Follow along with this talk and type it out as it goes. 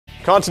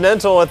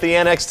Continental at the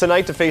Annex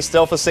tonight to face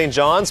Delphos St.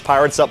 John's.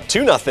 Pirates up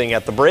 2-0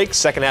 at the break.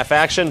 Second half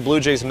action.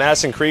 Blue Jays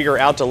Madison Krieger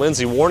out to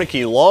Lindsey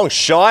Warnicki. Long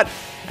shot.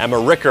 Emma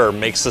Ricker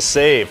makes the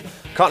save.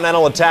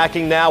 Continental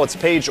attacking now. It's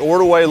Paige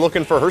Ordaway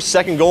looking for her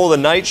second goal of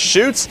the night.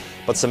 Shoots,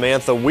 but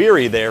Samantha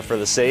Weary there for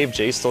the save.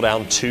 Jays still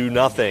down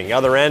 2-0.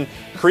 Other end,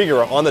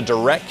 Krieger on the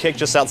direct kick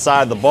just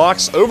outside the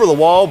box. Over the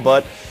wall,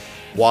 but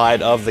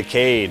wide of the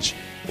cage.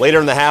 Later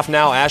in the half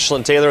now,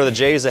 Ashlyn Taylor of the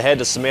Jays ahead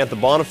to Samantha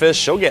Boniface.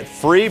 She'll get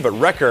free, but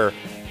Ricker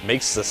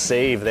makes the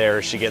save there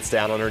as she gets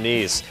down on her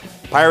knees.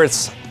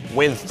 Pirates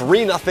win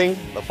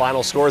 3-0. The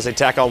final score as they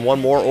tack on one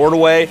more.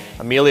 Ordaway,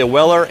 Amelia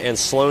Weller, and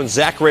Sloan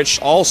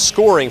Zachrich all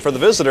scoring for the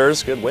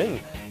visitors. Good win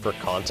for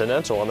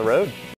Continental on the road.